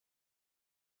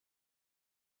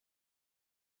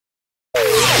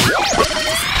So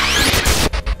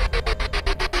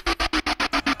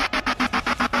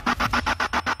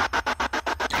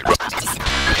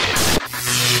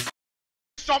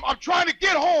I'm trying to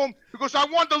get home because I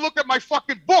wanted to look at my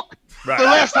fucking book. Right. The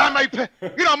last time my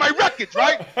records,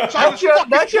 right? So I was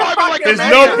driving like his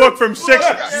notebook from sixth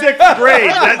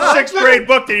grade. That sixth grade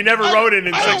book that he never wrote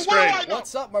in sixth grade.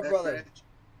 What's up, my brother?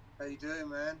 How you doing,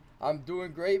 man? I'm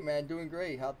doing great, man. Doing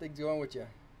great. How things going with you?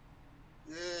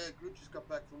 Yeah, good. Just got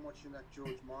back from watching that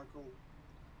George Michael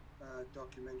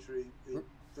documentary. It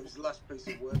was the last piece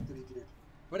of work that he did.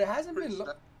 But it hasn't been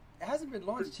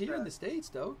launched here in the States,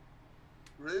 though.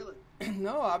 Really?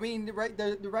 No, I mean,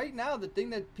 right now, the thing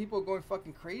that people are going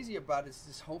fucking crazy about is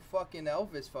this whole fucking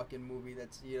Elvis fucking movie.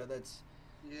 That's. Yeah,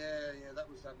 that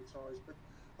was advertised, but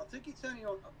I think it's only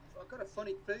on. I've got a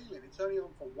funny feeling it's only on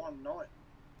for one night,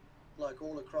 like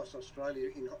all across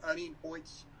Australia, only in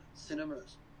Hoyt's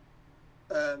cinemas.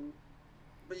 But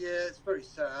yeah, it's very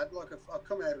sad. Like I've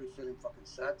come out of it feeling fucking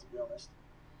sad, to be honest,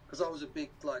 because I was a big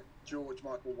like George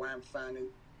Michael Wham fan,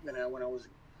 when I was a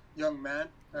young man,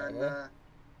 and.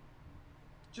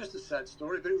 Just a sad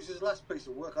story, but it was his last piece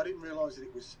of work. I didn't realise that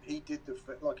he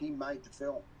made the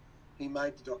film, he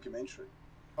made the documentary.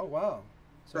 Oh wow!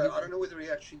 So I don't know whether he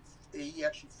actually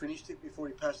finished it before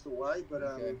he passed away, but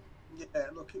yeah,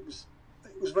 look, it was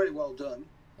very well done.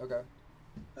 Okay.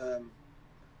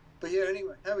 But yeah,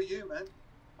 anyway, how are you, man?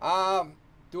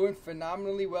 Doing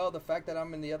phenomenally well. The fact that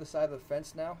I'm in the other side of the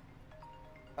fence now,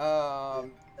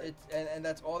 and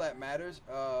that's all that matters.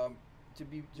 To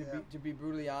be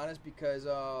brutally honest, because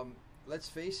let's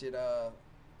face it,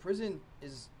 prison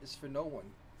is for no one.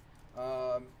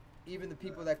 Even the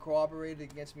people that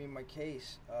cooperated against me in my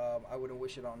case, I wouldn't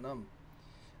wish it on them.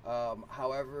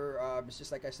 However, it's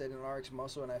just like I said in RX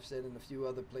Muscle, and I've said in a few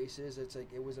other places, it's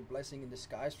like it was a blessing in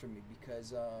disguise for me,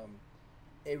 because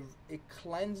it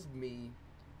cleansed me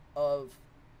of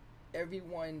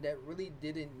everyone that really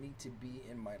didn't need to be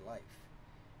in my life.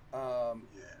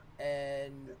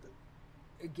 And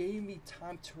it gave me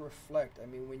time to reflect. I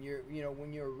mean, when you're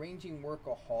arranging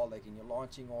workaholic and you're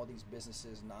launching all these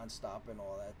businesses nonstop and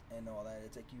all that,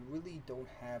 it's like you really don't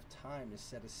have time to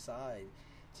set aside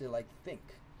to like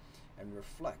think and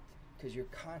reflect, because you're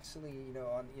constantly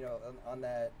on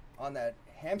that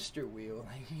hamster wheel,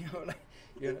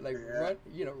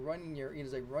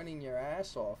 running your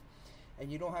ass off. And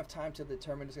you don't have time to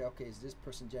determine to say, okay, is this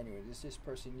person genuine? Is this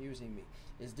person using me?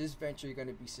 Is this venture going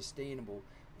to be sustainable?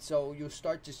 So you'll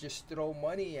start to just throw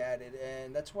money at it,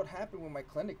 and that's what happened with my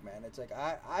clinic, man. It's like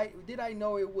I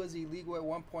know it was illegal at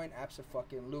one point?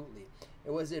 Absolutely.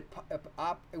 Was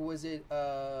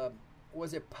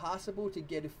it possible to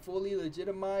get it fully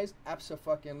legitimized?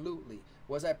 Absolutely.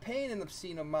 Was I paying an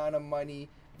obscene amount of money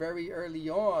very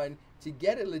early on to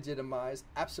get it legitimized?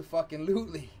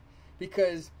 Absolutely.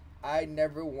 Because I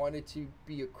never wanted to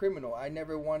be a criminal. I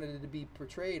never wanted it to be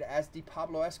portrayed as the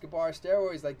Pablo Escobar of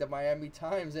steroids, like the Miami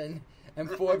Times and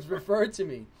Forbes referred to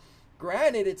me.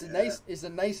 Granted, it's a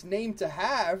nice name to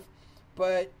have,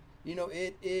 but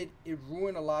it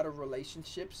ruined a lot of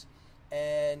relationships,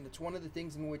 and it's one of the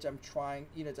things in which I'm trying.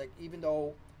 It's like, even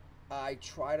though I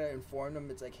try to inform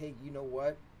them, it's like, hey, you know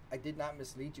what? I did not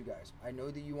mislead you guys. I know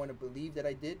that you want to believe that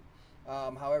I did.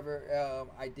 However,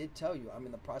 I did tell you I'm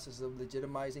in the process of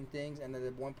legitimizing things, and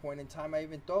at one point in time I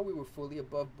even thought we were fully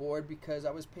above board, because I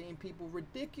was paying people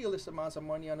ridiculous amounts of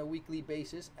money on a weekly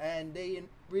basis, and they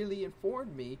really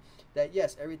informed me that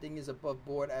yes, everything is above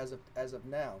board as of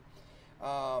now.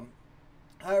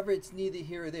 However, it's neither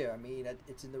here or there. I mean,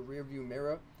 it's in the rearview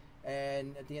mirror,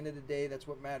 and at the end of the day, that's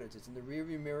what matters. It's in the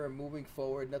rearview mirror, moving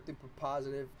forward, nothing but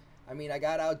positive. I mean, I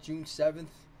got out June 7th.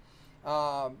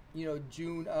 June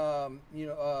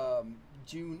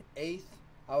 8th,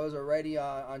 I was already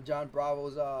on John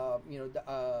Bravo's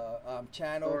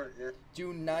channel. Sure, yeah.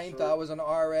 June 9th, sure. I was on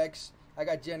RX. I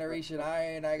got Generation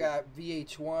Iron. I got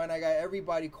VH1. I got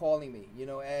everybody calling me.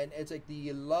 And it's like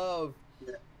the love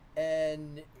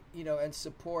and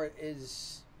support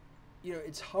is,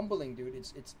 it's humbling, dude.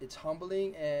 It's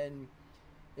humbling, and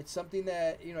it's something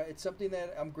that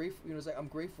I'm grateful. It's like I'm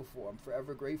grateful for. I'm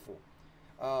forever grateful.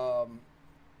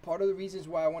 Part of the reasons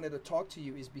why I wanted to talk to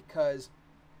you is because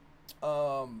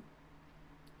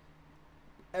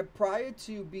prior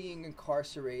to being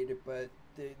incarcerated, but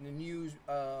the news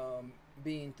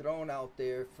being thrown out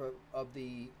there of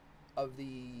the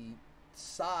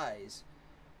size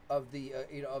of the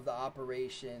of the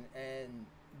operation and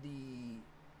the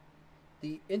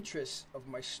interest of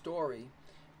my story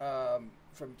from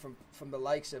the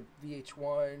likes of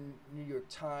VH1, New York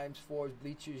Times, Forbes,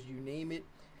 Bleachers, you name it.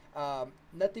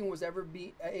 nothing was ever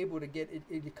able to get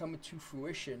it to come to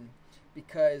fruition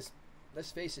because,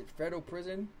 let's face it, federal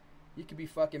prison, you could be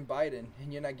fucking Biden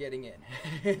and you're not getting in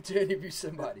to interview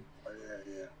somebody.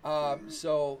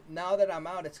 So now that I'm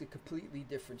out, it's a completely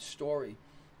different story.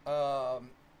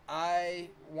 I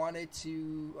wanted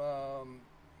to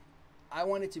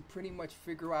pretty much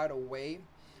figure out a way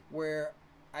where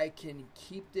I can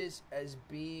keep this as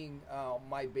being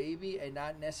my baby and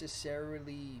not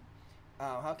necessarily,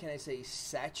 how can I say,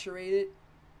 saturate it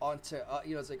onto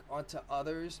it's like onto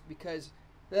others, because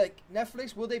like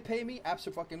Netflix, will they pay me?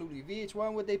 Absolutely.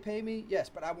 VH1, would they pay me? Yes,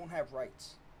 but I won't have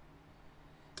rights.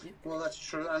 Well, that's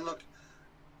true. And look,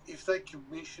 if they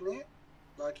commission it,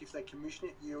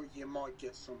 you might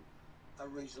get a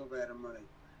reasonable amount of money.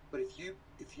 But if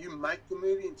you make the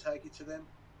movie and take it to them,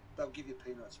 they'll give you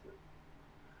peanuts for it.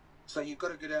 So you've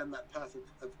got to go down that path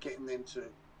of getting them to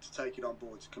take it on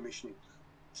board, to commission it,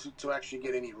 to actually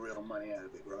get any real money out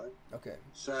of it, right? Okay.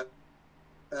 So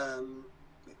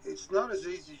it's not as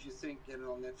easy as you think getting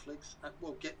on Netflix.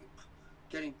 Well,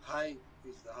 getting paid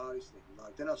is the hardest thing.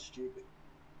 Like, they're not stupid.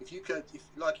 If you could,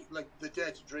 like the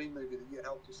Dare to Dream movie that you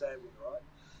helped us out with, right?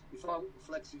 If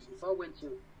I went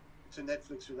to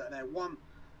Netflix with that now, one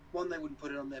they wouldn't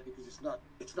put it on there because it's not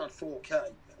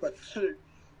 4K, but two,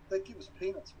 they'd give us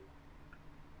peanuts for it.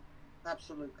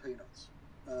 Absolute peanuts.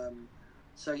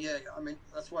 So yeah, I mean,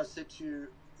 that's why I said to you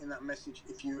in that message,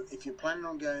 if you're planning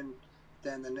on going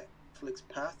down the Netflix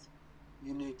path,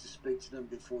 you need to speak to them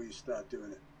before you start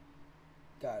doing it.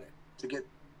 Got it. To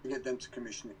get them to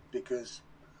commission it, because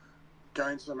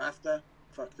going to them after,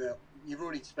 fuck that, you've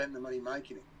already spent the money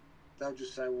making it. They'll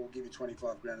just say, well, we'll give you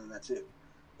 25 grand and that's it.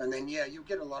 And then yeah, you'll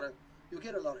get a lot of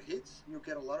hits, you'll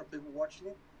get a lot of people watching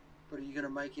it, but are you going to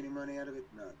make any money out of it?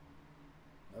 No.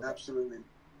 Okay. Absolutely.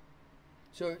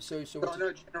 So I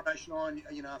know Generation I,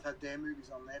 I've had their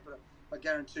movies on there, but I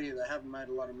guarantee you they haven't made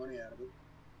a lot of money out of it.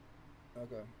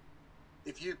 Okay.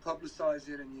 If you publicize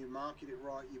it and you market it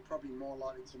right, you're probably more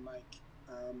likely to make,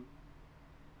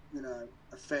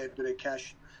 a fair bit of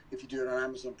cash if you do it on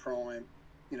Amazon Prime,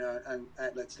 and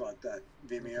outlets like that,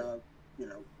 Vimeo,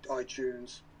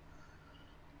 iTunes.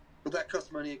 But that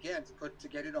costs money again to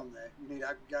get it on there. You need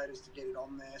aggregators to get it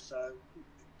on there. So,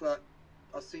 but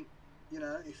I think,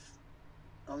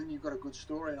 I think you've got a good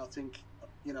story, and I think,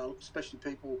 especially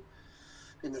people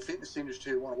in the fitness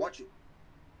industry who want to watch it.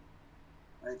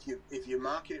 And if you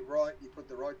market it right, you put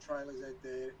the right trailers out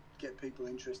there, get people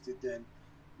interested, then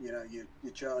you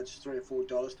charge $3 or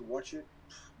 $4 to watch it.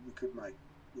 You could make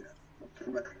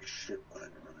a shit load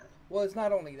of money. Well, it's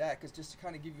not only that, because just to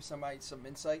kind of give you some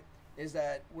insight, is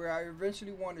that where I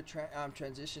eventually want to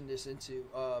transition this into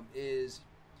is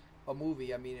a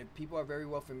movie. I mean, if people are very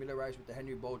well familiarized with the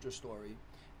Henry Bolger story,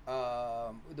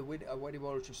 the Woody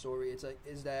Bolger story.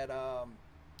 Is that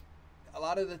a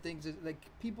lot of the things is, like,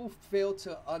 people fail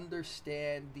to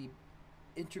understand the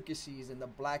intricacies and the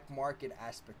black market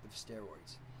aspect of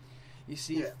steroids. You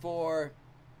see, for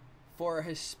a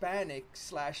Hispanic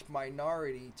 /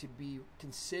 minority to be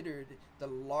considered the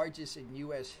largest in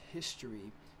U.S.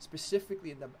 history,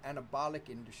 specifically in the anabolic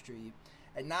industry,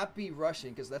 and not be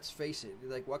Russian, because let's face it,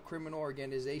 like, what criminal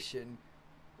organization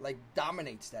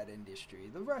dominates that industry?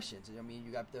 The Russians. I mean,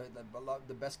 you got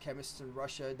the best chemists in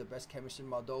Russia, the best chemists in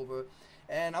Moldova,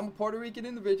 and I'm a Puerto Rican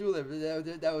individual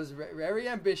that was very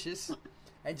ambitious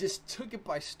and just took it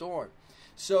by storm.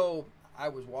 So I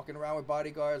was walking around with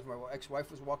bodyguards. My ex-wife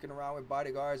was walking around with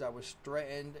bodyguards. I was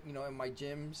threatened, in my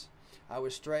gyms. I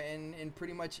was threatened in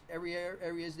pretty much every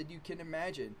areas that you can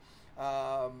imagine,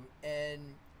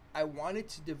 and I wanted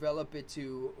to develop it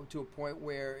to a point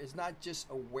where it's not just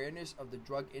awareness of the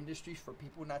drug industry, for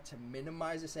people not to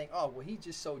minimize it, saying, "Oh, well, he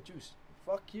just sold juice."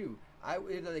 Fuck you.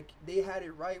 They had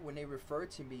it right when they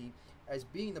referred to me as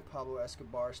being the Pablo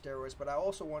Escobar steroids, but I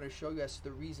also want to show you guys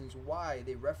the reasons why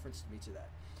they referenced me to that,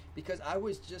 because I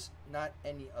was just not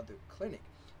any other clinic.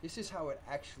 This is how it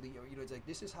actually,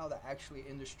 this is how the actually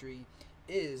industry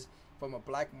is from a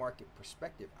black market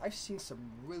perspective. I've seen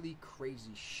some really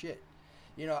crazy shit.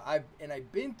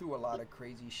 I've been through a lot of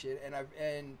crazy shit, and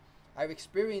I've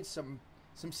experienced some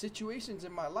situations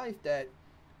in my life that,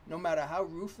 no matter how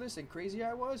ruthless and crazy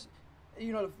I was,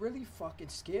 really fucking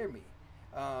scared me.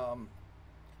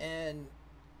 And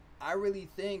I really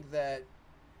think that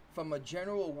from a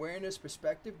general awareness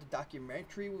perspective, the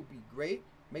documentary would be great,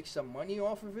 make some money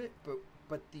off of it,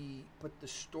 but the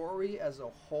story as a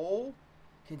whole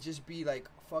can just be like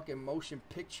a fucking motion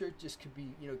picture. Just could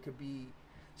be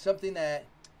something that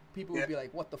people would be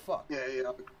like, what the fuck? Yeah,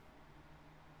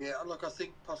 look, I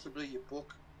think possibly your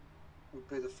book would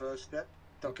be the first step.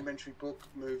 Documentary book,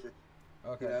 movie.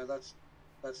 Okay.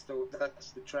 That's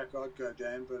the track I'd go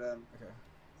down. But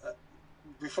Okay.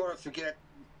 Before I forget,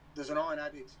 there's an Iron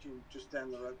Addicts gym just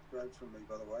down the road from me,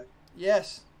 by the way.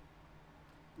 Yes.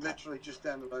 Literally just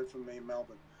down the road from me in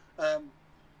Melbourne.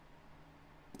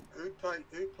 Who'd play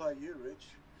you, Rich?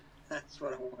 That's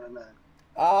what I want to know.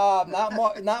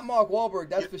 Not Mark Wahlberg,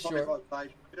 that's for sure. You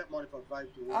don't mind if I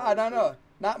vape you? No.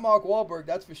 Not Mark Wahlberg,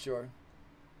 that's for sure.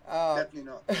 Definitely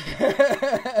not.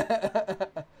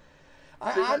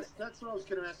 That's what I was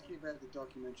going to ask you about the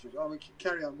documentary. I mean,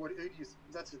 carry on. It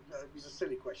was a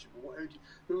silly question, but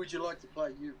who would you like to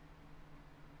play you?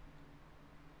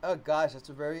 Oh gosh, that's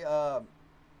a very. I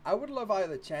would love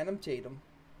either Channingtatum.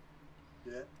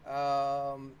 Yeah.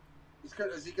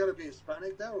 Has he got to be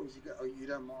Hispanic though, or you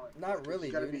don't mind? Not really.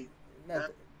 Got to be.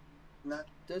 Not.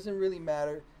 Doesn't really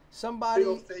matter. Somebody. Be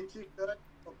authentic, though,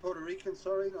 or Puerto Rican.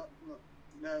 Sorry, no.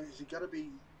 Has he got to be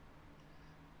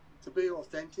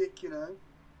authentic? You know.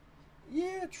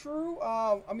 Yeah, true.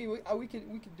 I mean, we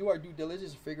could do our due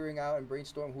diligence, figuring out and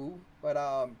brainstorm who. But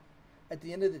at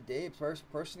the end of the day,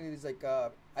 personally, it's like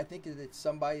I think it's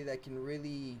somebody that can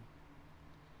really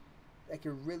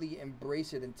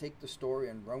embrace it and take the story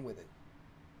and run with it.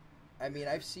 I mean,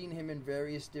 I've seen him in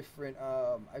various different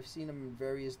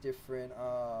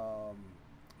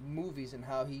movies and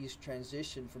how he's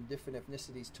transitioned from different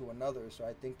ethnicities to another. So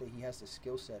I think that he has the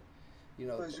skill set. You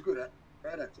know, he's a great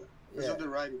actor. He's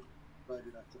underrated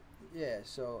actor. Yeah.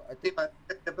 So I think.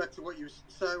 Back to what you.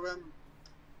 So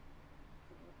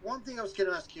one thing I was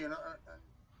going to ask you.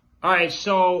 All right.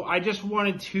 So I just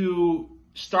wanted to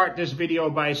start this video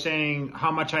by saying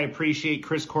how much I appreciate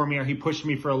Chris Cormier. He pushed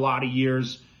me for a lot of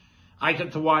years. I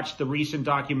got to watch the recent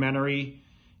documentary,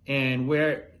 and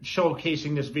we're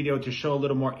showcasing this video to show a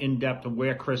little more in-depth of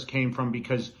where Chris came from,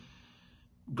 because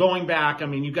going back, I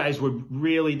mean, you guys would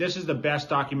really, this is the best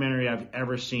documentary I've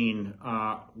ever seen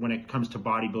when it comes to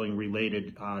bodybuilding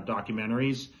related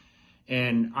documentaries.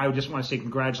 And I just want to say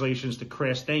congratulations to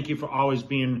Chris. Thank you for always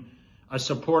being a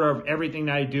supporter of everything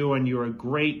that I do, and you're a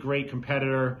great, great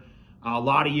competitor. A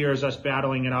lot of years us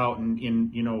battling it out, and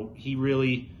you know, he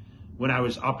really, when I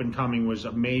was up and coming, was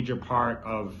a major part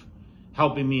of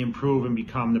helping me improve and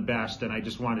become the best. And I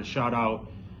just wanted to shout out,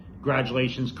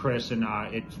 congratulations, Chris, and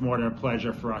it's more than a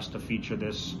pleasure for us to feature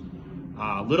this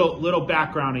little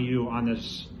background of you on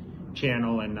this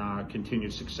channel, and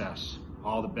continued success.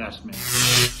 All the best, man.